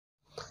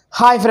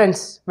Hi friends,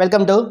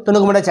 welcome to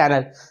Thunukumootai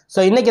channel. So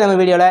இன்னைக்கு நம்ம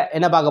வீடியோல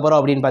என்ன பார்க்க போறோம்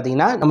அப்படினு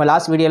பாத்தீங்கன்னா நம்ம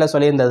லாஸ்ட் வீடியோல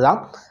சொல்லியிருந்ததுதான்.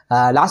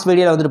 லாஸ்ட்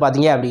வீடியோல வந்து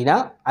பாத்தீங்க அப்படினா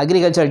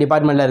அக்ரிகல்ச்சர்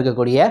டிபார்ட்மென்ட்ல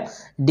இருக்கக்கூடிய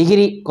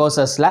டிகிரி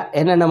கோர்சஸ்ல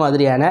என்னென்ன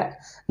மாதிரியான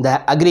இந்த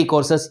அக்ரி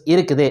கோர்சஸ்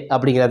இருக்குது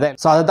அப்படிங்கறத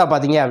சோ அத தான்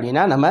பாத்தீங்க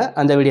அப்படினா நம்ம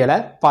அந்த வீடியோல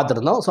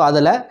பார்த்திருந்தோம். சோ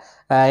அதுல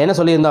என்ன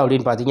சொல்லியிருந்தோம்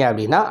அப்படினு பாத்தீங்க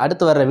அப்படினா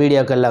அடுத்து வர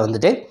வீடியோக்கள்ல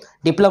வந்துட்டு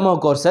டிப்ளமோ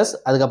கோர்சஸ்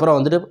அதுக்கு அப்புறம்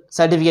வந்துட்டு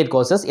சர்டிபிகேட்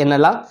கோர்சஸ்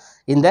என்னெல்லாம்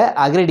இந்த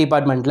அக்ரி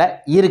டிபார்ட்மெண்ட்ல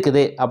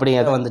இருக்குது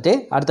அப்படிங்கறத வந்துட்டு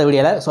அடுத்த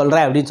வீடியோல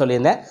சொல்றேன் அப்படினு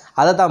சொல்லியிருந்தேன்.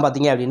 அத தான்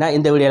பாத்தீங்க அப்படினா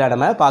இந்த வீடியோல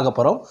நம்ம பார்க்க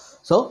போறோம்.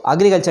 சோ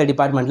அக்ரிகல்ச்சர்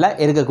டிபார்ட்மெண்ட்ல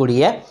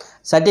இருக்கக்கூடிய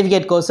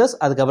சர்டிபிகேட் கோர்சஸ்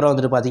அதுக்கு அப்புறம்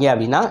வந்துட்டு பாத்தீங்க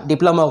அப்படினா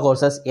டிப்ளமோ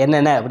கோர்சஸ்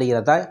என்னென்ன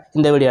அப்படிங்கறத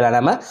இந்த வீடியோல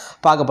நாம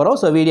பார்க்க போறோம்.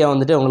 சோ வீடியோ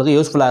வந்துட்டு உங்களுக்கு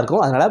யூஸ்ஃபுல்லா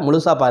இருக்கும். அதனால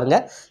முழுசா பாருங்க,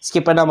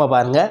 ஸ்கிப் பண்ணாம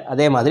பாருங்க.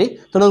 அதே மாதிரி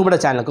துணுக்குமுடை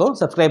சேனலுக்கும்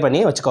சப்ஸ்கிரைப்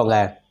பண்ணி வச்சுக்கோங்க.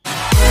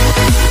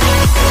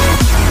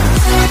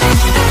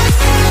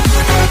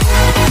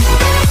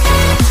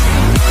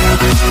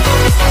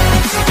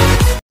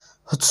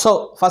 So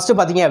first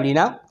பாத்தீங்க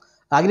அப்படினா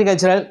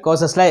அக்ரிகல்ச்சரல்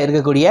கோர்சஸ்ல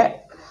இருக்கக்கூடிய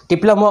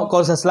டிப்ளமோ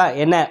கோர்சஸ்லாம்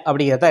என்ன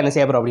அப்படிங்கறத என்ன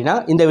செய்ய போறோம் அப்படினா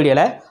இந்த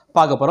வீடியோல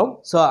பார்க்க போறோம்.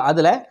 சோ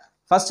அதுல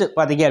ஃபர்ஸ்ட்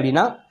பாத்தீங்க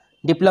அப்படினா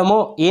diploma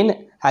in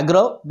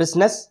agro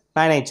business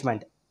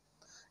management,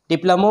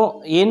 diploma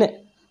in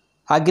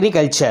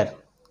agriculture,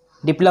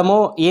 diploma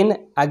in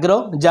agro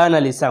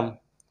journalism,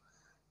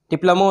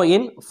 diploma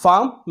in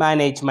form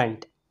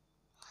management,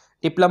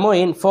 diploma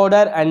in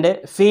fodder and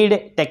feed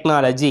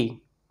technology,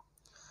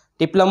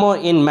 diploma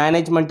in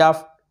management of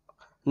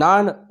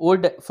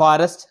non-wood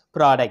forest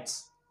products,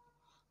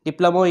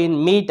 diploma in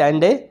meat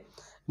and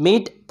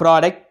meat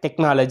product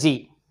technology,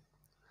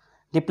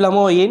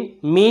 diploma in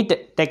meat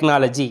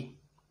technology,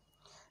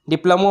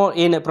 diploma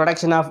in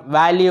production of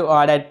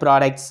value-added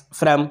products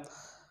from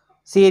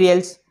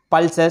cereals,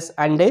 pulses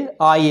and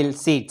oil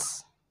seeds,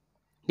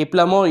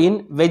 diploma in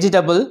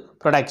vegetable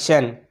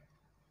production,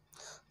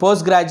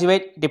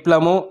 postgraduate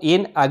diploma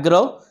in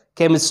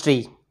agrochemistry,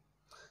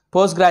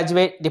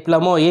 postgraduate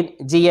diploma in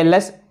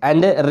GLS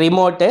and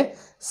remote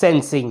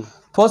sensing,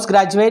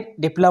 postgraduate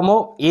diploma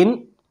in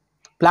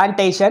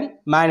plantation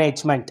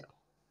management,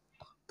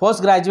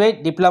 postgraduate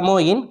diploma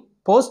in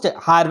post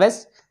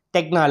harvest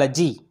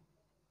technology,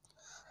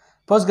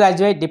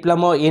 postgraduate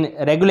diploma in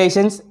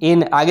regulations in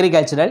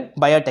agricultural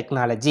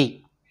biotechnology,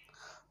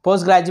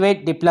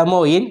 postgraduate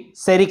diploma in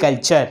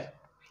sericulture,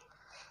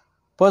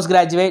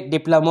 postgraduate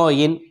diploma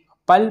in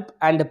pulp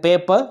and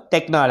paper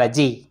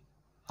technology,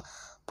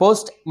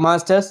 post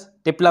masters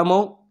diploma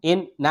in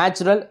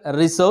natural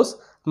resource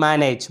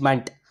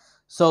management.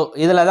 So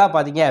இதில் தான்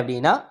பார்த்தீங்க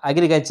அப்படின்னா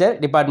agriculture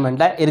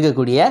டிபார்ட்மெண்ட்டில்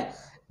இருக்கக்கூடிய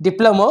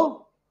diploma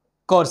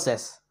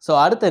courses. So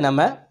அடுத்து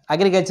நம்ம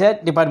agriculture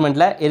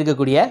டிபார்ட்மெண்ட்டில்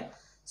இருக்கக்கூடிய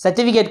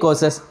சர்டிஃபிகேட்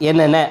கோர்சஸ்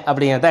என்னென்ன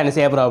அப்படிங்கிறத என்ன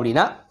செய்ய போகிறோம்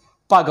அப்படின்னா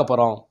பார்க்க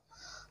போகிறோம்.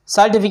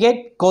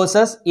 Certificate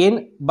courses in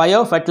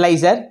bio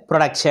fertiliser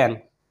production,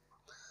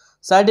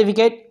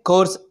 certificate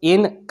course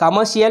in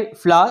commercial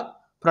flower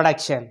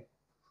production,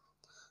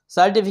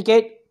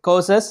 certificate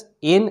courses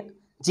in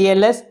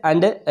GLS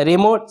and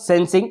remote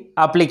sensing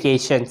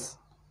applications,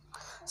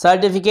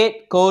 certificate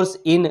course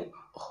in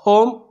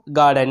home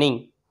gardening,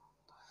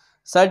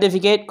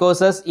 certificate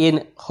courses in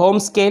home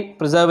scale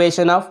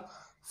preservation of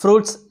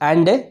fruits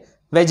and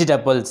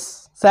vegetables,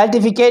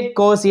 certificate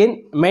course in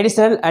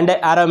medicinal and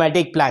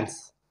aromatic plants,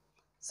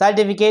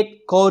 certificate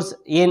course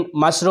in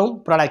mushroom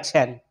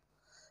production,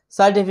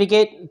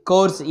 certificate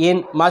course in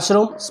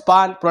mushroom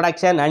spawn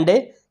production and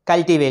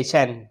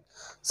cultivation,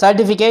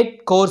 certificate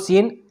course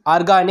in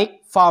organic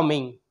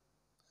farming,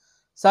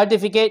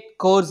 certificate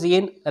course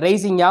in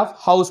raising of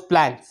house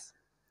plants,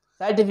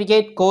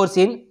 certificate course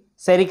in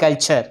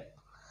sericulture,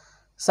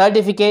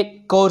 certificate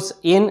course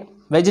in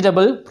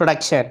vegetable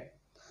production,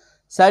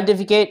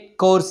 certificate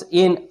course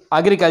in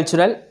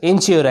agricultural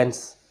insurance,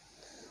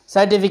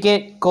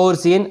 certificate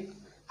course in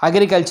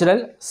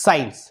agricultural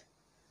science,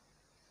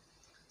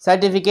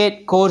 certificate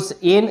course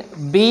in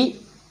bee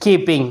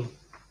keeping,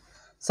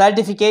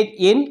 certificate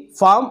in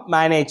farm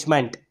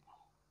management,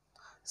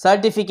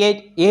 certificate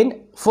in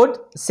food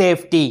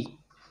safety,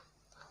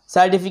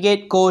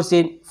 certificate course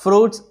in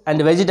fruits and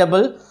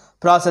vegetable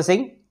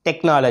processing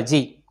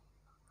technology,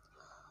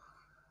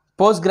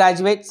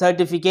 postgraduate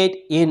certificate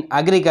in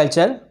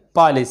agriculture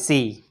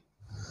policy.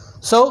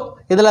 So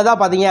இதில்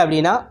தான் பார்த்தீங்க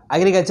அப்படின்னா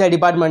agriculture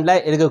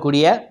டிபார்ட்மெண்ட்டில்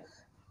இருக்கக்கூடிய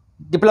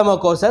diploma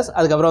courses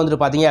அதுக்கப்புறம் வந்துட்டு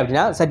பார்த்தீங்க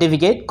அப்படின்னா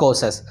சர்டிஃபிகேட்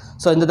கோர்சஸ்.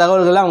 ஸோ இந்த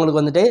தகவல்கள்லாம் உங்களுக்கு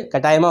வந்துட்டு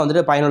கட்டாயமாக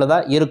வந்துட்டு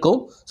பயனுள்ளதாக இருக்கும்.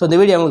 ஸோ இந்த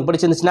வீடியோ உங்களுக்கு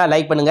பிடிச்சிருந்துச்சுன்னா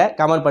லைக் பண்ணுங்கள்,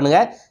 கமெண்ட்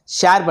பண்ணுங்கள்,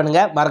 ஷேர்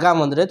பண்ணுங்கள்.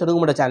 மறக்காமல் வந்துட்டு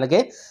துணுக்குமுடை சேனலுக்கு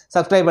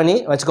சப்ஸ்கிரைப் பண்ணி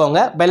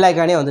வச்சுக்கோங்க. பெல்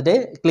ஐக்கானே வந்துட்டு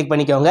கிளிக்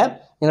பண்ணிக்கோங்க.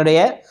 என்னுடைய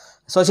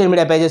சோஷியல்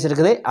மீடியா பேஜஸ்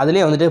இருக்குது,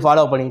 அதுலேயும் வந்துட்டு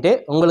ஃபாலோ பண்ணிவிட்டு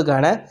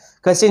உங்களுக்கான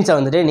கொஸ்டின்ஸை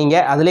வந்துட்டு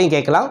நீங்கள் அதுலேயும்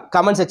கேட்கலாம்.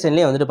 கமெண்ட்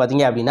செக்ஷன்லேயும் வந்துட்டு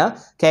பார்த்தீங்க அப்படின்னா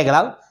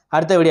கேட்கலாம்.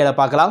 அடுத்த வீடியோவில்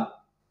பார்க்கலாம்.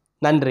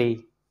 நன்றி.